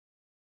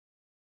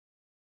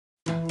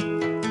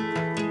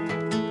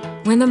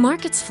When the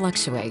markets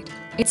fluctuate,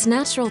 it's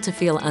natural to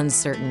feel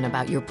uncertain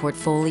about your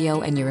portfolio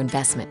and your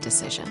investment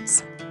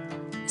decisions.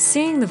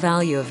 Seeing the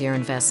value of your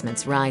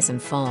investments rise and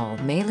fall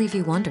may leave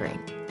you wondering,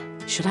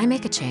 should I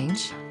make a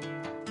change?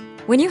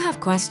 When you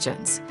have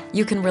questions,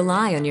 you can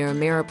rely on your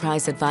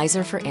Ameriprise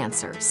advisor for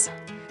answers.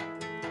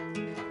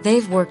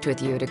 They've worked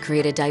with you to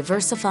create a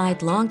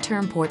diversified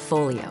long-term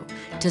portfolio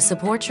to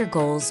support your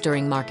goals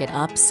during market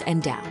ups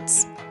and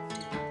downs.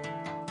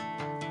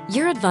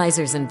 Your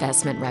advisor's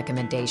investment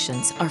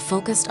recommendations are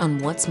focused on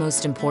what's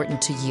most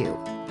important to you,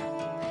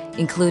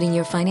 including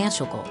your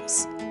financial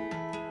goals,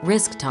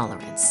 risk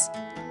tolerance,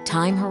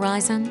 time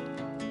horizon,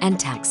 and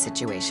tax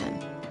situation.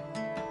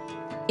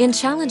 In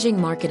challenging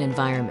market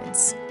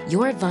environments,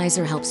 your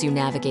advisor helps you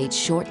navigate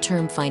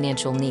short-term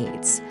financial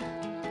needs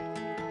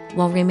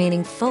while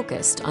remaining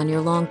focused on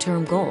your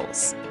long-term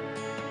goals.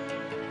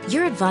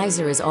 Your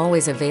advisor is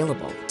always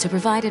available to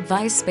provide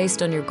advice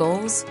based on your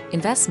goals,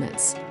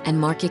 investments, and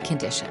market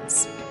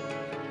conditions.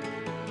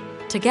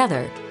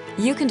 Together,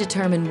 you can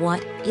determine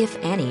what, if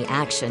any,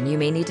 action you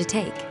may need to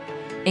take,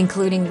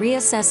 including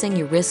reassessing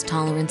your risk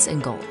tolerance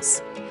and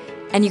goals.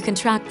 And you can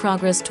track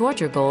progress toward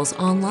your goals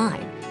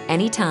online,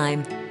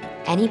 anytime,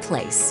 any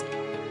place,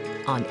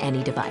 on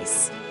any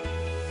device.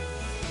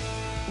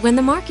 When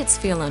the markets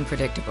feel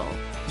unpredictable,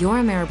 your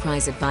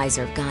Ameriprise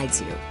advisor guides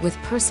you with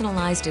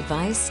personalized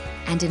advice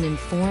and an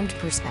informed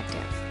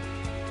perspective.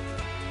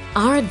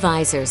 Our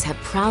advisors have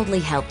proudly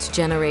helped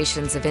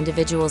generations of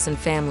individuals and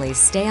families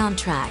stay on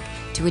track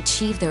to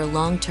achieve their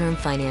long-term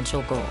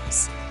financial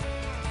goals.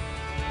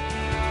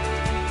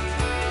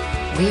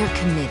 We are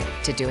committed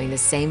to doing the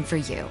same for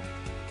you.